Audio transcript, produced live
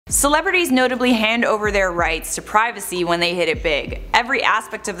Celebrities notably hand over their rights to privacy when they hit it big. Every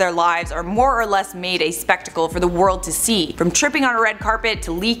aspect of their lives are more or less made a spectacle for the world to see. From tripping on a red carpet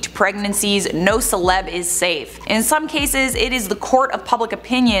to leaked pregnancies, no celeb is safe. In some cases, it is the court of public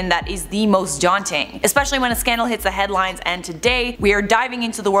opinion that is the most daunting, especially when a scandal hits the headlines, and today we are diving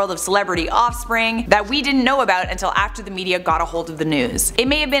into the world of celebrity offspring that we didn't know about until after the media got a hold of the news. It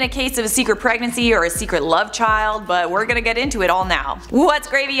may have been a case of a secret pregnancy or a secret love child, but we're gonna get into it all now. What's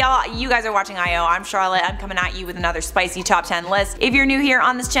gravy, y'all? You guys are watching IO. I'm Charlotte. I'm coming at you with another spicy top 10 list. If you're new here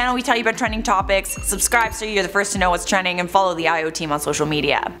on this channel, we tell you about trending topics. Subscribe so you're the first to know what's trending, and follow the IO team on social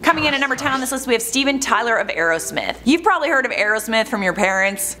media. Coming in at number 10 on this list, we have Steven Tyler of Aerosmith. You've probably heard of Aerosmith from your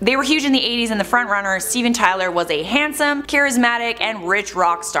parents. They were huge in the 80s, and the frontrunner, Steven Tyler, was a handsome, charismatic, and rich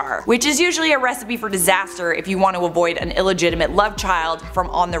rock star, which is usually a recipe for disaster if you want to avoid an illegitimate love child from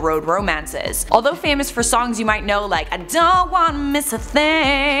on-the-road romances. Although famous for songs you might know like I Don't Wanna Miss a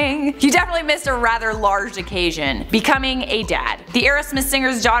Thing, he definitely missed a rather large occasion, becoming a dad. The Aerosmith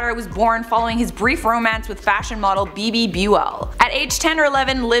singer's daughter was born following his brief romance with fashion model Bebe Buell. At age 10 or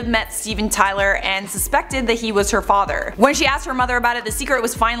 11, Liv met Steven Tyler and suspected that he was her father. When she asked her mother about it, the secret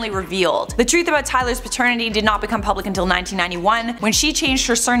was finally revealed. The truth about Tyler's paternity did not become public until 1991, when she changed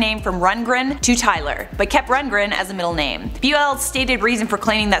her surname from Rundgren to Tyler, but kept Rundgren as a middle name. Buell's stated reason for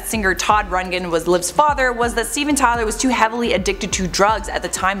claiming that singer Todd Rundgren was Liv's father was that Steven Tyler was too heavily addicted to drugs at the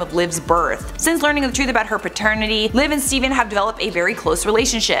time of Liv's birth. Since learning the truth about her paternity, Liv and Steven have developed a very close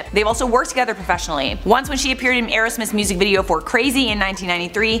relationship. They've also worked together professionally. Once when she appeared in Aerosmith's music video for Crazy in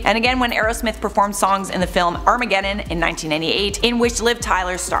 1993, and again when Aerosmith performed songs in the film Armageddon in 1998, in which Liv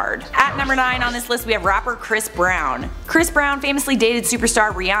Tyler starred. At number 9 on this list, we have rapper Chris Brown. Chris Brown famously dated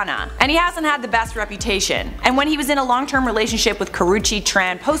superstar Rihanna, and he hasn't had the best reputation. And when he was in a long-term relationship with Karrueche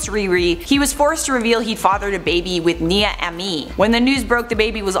Tran post Riri, he was forced to reveal he'd fathered a baby with Nia Ami. When the news broke, the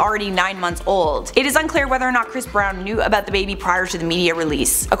baby was already 9 months old. It is unclear whether or not Chris Brown knew about the baby prior to the media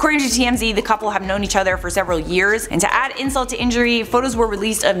release. According to TMZ, the couple have known each other for several years, and to add insult to injury, photos were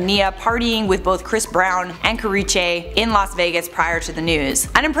released of Nia partying with both Chris Brown and Karrueche in Las Vegas prior to the news.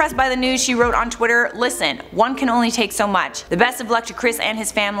 Unimpressed by the news, she wrote on Twitter, "Listen, one can only take so much. The best of luck to Chris and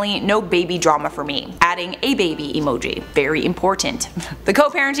his family, no baby drama for me," adding a baby emoji. Very important. The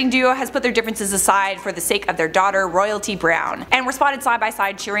co-parenting duo has put their differences aside for the sake of their daughter, Royalty Brown, and were spotted side by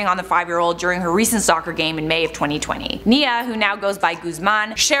side cheering on the 5-year-old during her recent soccer game in May of 2020. Nia, who now goes by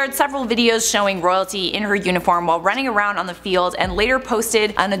Guzman, shared several videos showing Royalty in her uniform while running around on the field, and later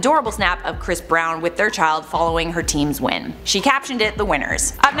posted an adorable snap of Chris Brown with their child following her team's win. She captioned it, "The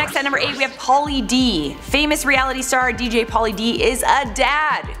winners." Up next at number 8, we have Pauly D. Famous reality star DJ Pauly D is a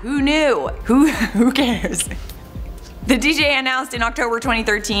dad. Who knew? Who cares? The DJ announced in October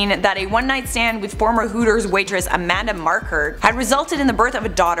 2013 that a one-night stand with former Hooters waitress Amanda Markert had resulted in the birth of a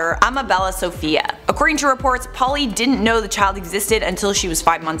daughter, Amabella Sophia. According to reports, Pauly didn't know the child existed until she was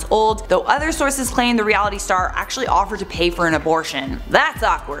 5 months old, though other sources claim the reality star actually offered to pay for an abortion. That's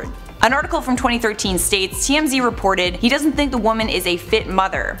awkward. An article from 2013 states TMZ reported he doesn't think the woman is a fit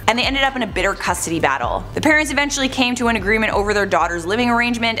mother, and they ended up in a bitter custody battle. The parents eventually came to an agreement over their daughter's living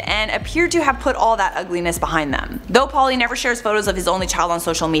arrangement and appeared to have put all that ugliness behind them. Though Pauly never shares photos of his only child on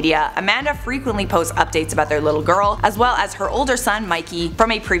social media, Amanda frequently posts updates about their little girl, as well as her older son Mikey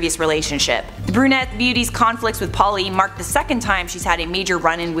from a previous relationship. The brunette beauty's conflicts with Pauly marked the second time she's had a major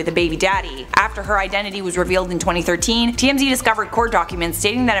run-in with a baby daddy. After her identity was revealed in 2013, TMZ discovered court documents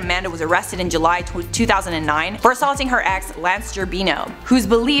stating that Amanda was arrested in July 2009 for assaulting her ex, Lance Gerbino, who's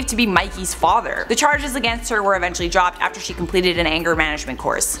believed to be Mikey's father. The charges against her were eventually dropped after she completed an anger management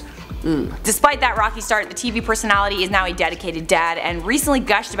course. Despite that rocky start, the TV personality is now a dedicated dad and recently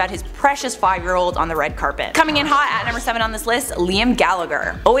gushed about his precious 5-year-old on the red carpet. Coming in hot at number 7 on this list, Liam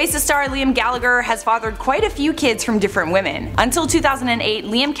Gallagher. Oasis star Liam Gallagher has fathered quite a few kids from different women. Until 2008,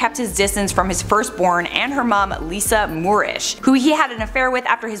 Liam kept his distance from his firstborn and her mom, Lisa Moorish, who he had an affair with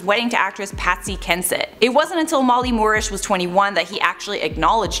after his wedding to actress Patsy Kensit. It wasn't until Molly Moorish was 21 that he actually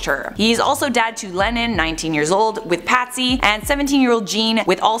acknowledged her. He is also dad to Lennon, 19 years old, with Patsy, and 17-year-old Jean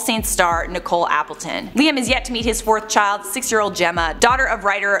with All Saints star Nicole Appleton. Liam is yet to meet his 4th child, 6-year-old Gemma, daughter of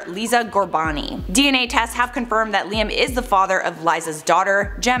writer Lisa Gorbani. DNA tests have confirmed that Liam is the father of Liza's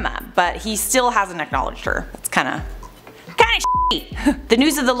daughter, Gemma, but he still hasn't acknowledged her. That's kinda shitty. The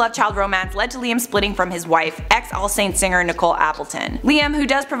news of the love child romance led to Liam splitting from his wife, ex-All Saints singer Nicole Appleton. Liam, who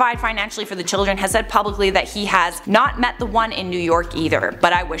does provide financially for the children, has said publicly that he has not met the one in New York either,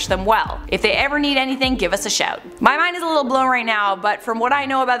 but I wish them well. If they ever need anything, give us a shout. My mind is a little blown right now, but from what I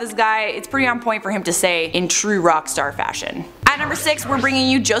know about this guy, it's pretty on point for him to say in true rock star fashion. At number 6, we're bringing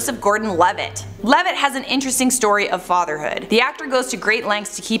you Joseph Gordon-Levitt. Levitt has an interesting story of fatherhood. The actor goes to great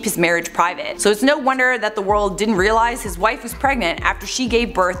lengths to keep his marriage private, so it's no wonder that the world didn't realize his wife was pregnant after she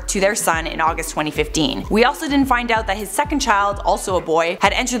gave birth to their son in August 2015. We also didn't find out that his second child, also a boy,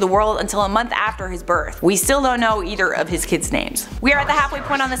 had entered the world until a month after his birth. We still don't know either of his kids' names. We are at the halfway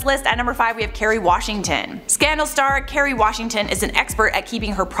point on this list. At number 5, we have Kerry Washington. Scandal star Kerry Washington is an expert at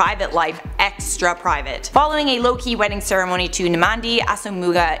keeping her private life extra private. Following a low-key wedding ceremony to Nnamdi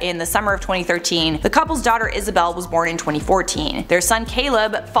Asomugha in the summer of 2013, the couple's daughter Isabel was born in 2014. Their son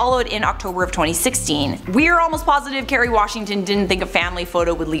Caleb followed in October of 2016. We're almost positive Kerry Washington didn't think a family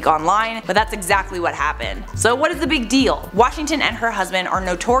photo would leak online, but that's exactly what happened. So what is the big deal? Washington and her husband are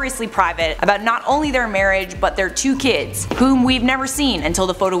notoriously private about not only their marriage but their 2 kids, whom we've never seen until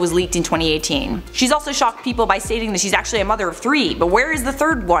the photo was leaked in 2018. She's also shocked people by stating that she's actually a mother of 3, but where is the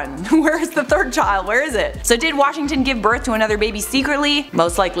third one? Where is the third child? Where is it? So did Washington give birth to another baby secretly?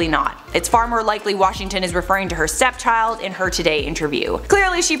 Most likely not. It's far more likely Washington is referring to her stepchild in her Today interview.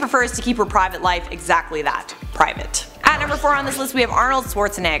 Clearly she prefers to keep her private life exactly that, private. At number 4 on this list, we have Arnold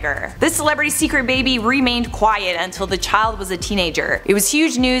Schwarzenegger. This celebrity's secret baby remained quiet until the child was a teenager. It was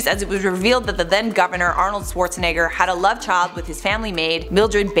huge news as it was revealed that the then governor Arnold Schwarzenegger had a love child with his family maid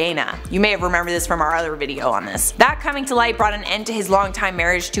Mildred Baena. You may have remembered this from our other video on this. That coming to light brought an end to his longtime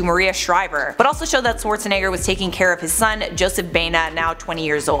marriage to Maria Shriver, but also showed that Schwarzenegger was taking care of his son Joseph Baena, now 20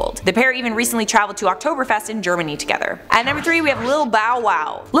 years old. The pair even recently traveled to Oktoberfest in Germany together. At number 3, we have Lil Bow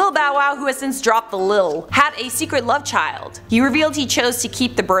Wow. Lil Bow Wow, who has since dropped the Lil, had a secret love child. He revealed he chose to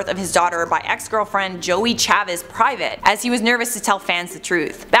keep the birth of his daughter by ex-girlfriend Joey Chavez private, as he was nervous to tell fans the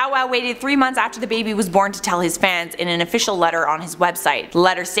truth. Bow Wow waited 3 months after the baby was born to tell his fans in an official letter on his website. The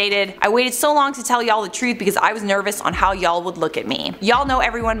letter stated, "I waited so long to tell y'all the truth because I was nervous on how y'all would look at me. Y'all know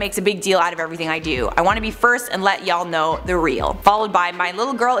everyone makes a big deal out of everything I do. I want to be first and let y'all know the real." Followed by, "My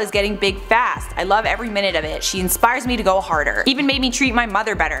little girl is getting big fast. I love every minute of it. She inspires me to go harder. Even made me treat my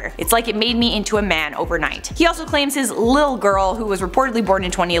mother better. It's like it made me into a man overnight." He also claims his little girl, who was reportedly born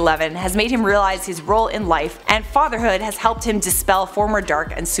in 2011, has made him realize his role in life, and fatherhood has helped him dispel former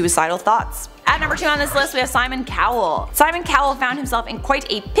dark and suicidal thoughts. At number 2 on this list, we have Simon Cowell. Simon Cowell found himself in quite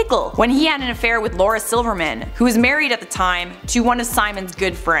a pickle when he had an affair with Laura Silverman, who was married at the time to one of Simon's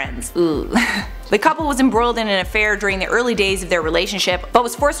good friends. Ooh. The couple was embroiled in an affair during the early days of their relationship, but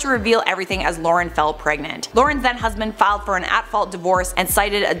was forced to reveal everything as Lauren fell pregnant. Lauren's then husband filed for an at-fault divorce and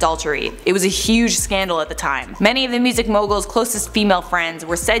cited adultery. It was a huge scandal at the time. Many of the music mogul's closest female friends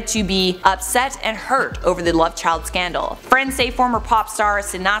were said to be upset and hurt over the love child scandal. Friends say former pop star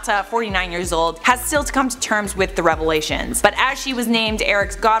Sinatra, 49 years old, has still to come to terms with the revelations. But as she was named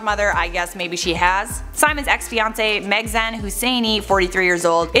Eric's godmother, I guess maybe she has. Simon's ex-fiancée Megzan Husseini, 43 years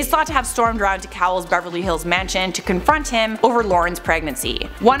old, is thought to have stormed around to Cowell's Beverly Hills mansion to confront him over Lauren's pregnancy.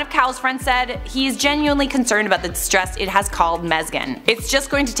 One of Cowell's friends said he is genuinely concerned about the distress it has caused Mezgan. It's just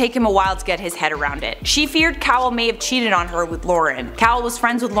going to take him a while to get his head around it. She feared Cowell may have cheated on her with Lauren. Cowell was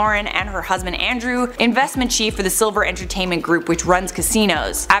friends with Lauren and her husband Andrew, investment chief for the Silver Entertainment Group, which runs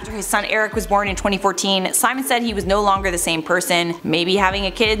casinos. After his son Eric was born in 2014, Simon said he was no longer the same person. Maybe having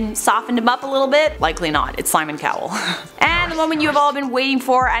a kid softened him up a little bit? Likely not. It's Simon Cowell. And the moment you have all been waiting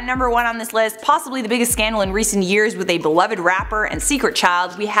for, at number 1 on this list, possibly the biggest scandal in recent years with a beloved rapper and secret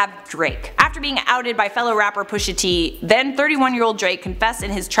child, we have Drake. After being outed by fellow rapper Pusha T, then 31-year-old Drake confessed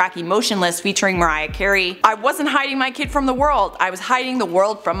in his track Emotionless featuring Mariah Carey, "I wasn't hiding my kid from the world, I was hiding the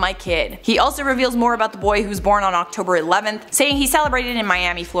world from my kid." He also reveals more about the boy who was born on October 11th, saying he celebrated in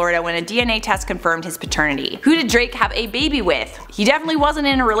Miami, Florida when a DNA test confirmed his paternity. Who did Drake have a baby with? He definitely wasn't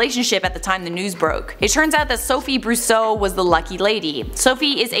in a relationship at the time the news broke. It turns out that Sophie Brousseau was the lucky lady.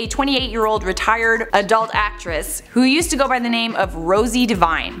 Sophie is a 28-year-old retired adult actress who used to go by the name of Rosie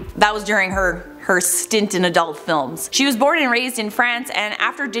Devine. That was during her stint in adult films. She was born and raised in France, and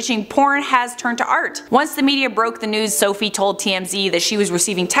after ditching porn has turned to art. Once the media broke the news, Sophie told TMZ that she was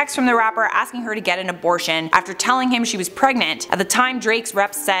receiving texts from the rapper asking her to get an abortion after telling him she was pregnant. At the time, Drake's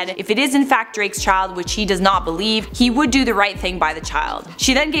reps said if it is in fact Drake's child, which he does not believe, he would do the right thing by the child.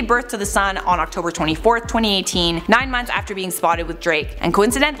 She then gave birth to the son on October 24th, 2018, 9 months after being spotted with Drake, and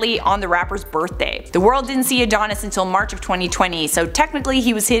coincidentally on the rapper's birthday. The world didn't see Adonis until March of 2020, so technically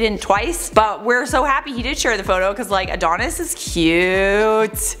he was hidden twice, but we're so happy he did share the photo because like Adonis is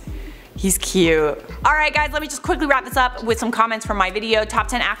cute. He's cute. Alright guys, let me just quickly wrap this up with some comments from my video, Top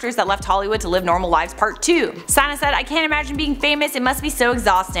 10 Actors That Left Hollywood to Live Normal Lives Part 2. Sana said, "I can't imagine being famous, it must be so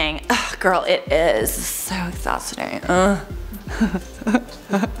exhausting." Ugh, girl, it is so exhausting.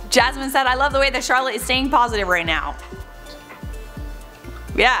 Jasmine said, "I love the way that Charlotte is staying positive right now."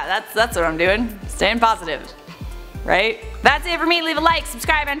 Yeah, that's what I'm doing. Staying positive. Right? That's it for me. Leave a like,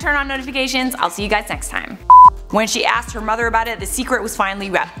 subscribe, and turn on notifications. I'll see you guys next time. When she asked her mother about it, the secret was finally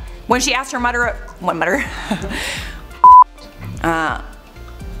wrapped. When she asked her mother, what mother?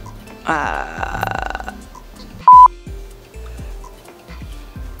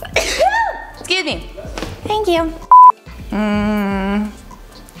 Excuse me. Thank you.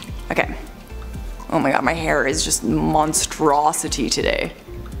 Okay. Oh my god, my hair is just monstrosity today.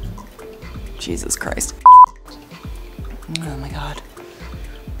 Jesus Christ. Oh my god.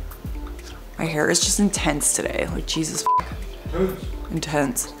 My hair is just intense today. Like, Jesus f***.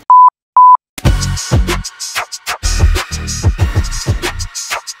 Intense.